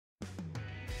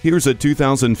Here's a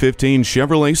 2015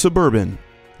 Chevrolet Suburban.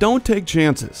 Don't take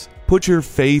chances. Put your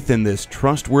faith in this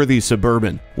trustworthy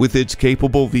Suburban with its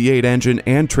capable V8 engine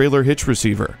and trailer hitch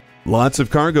receiver. Lots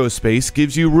of cargo space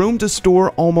gives you room to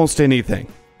store almost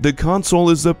anything. The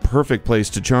console is the perfect place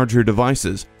to charge your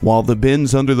devices, while the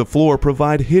bins under the floor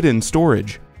provide hidden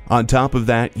storage. On top of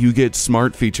that, you get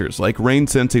smart features like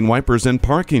rain-sensing wipers and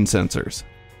parking sensors.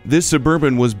 This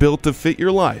Suburban was built to fit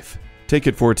your life. Take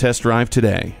it for a test drive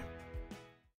today.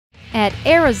 At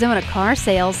Arizona Car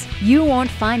Sales, you won't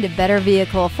find a better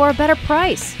vehicle for a better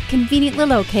price. Conveniently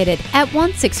located at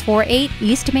 1648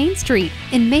 East Main Street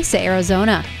in Mesa,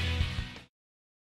 Arizona.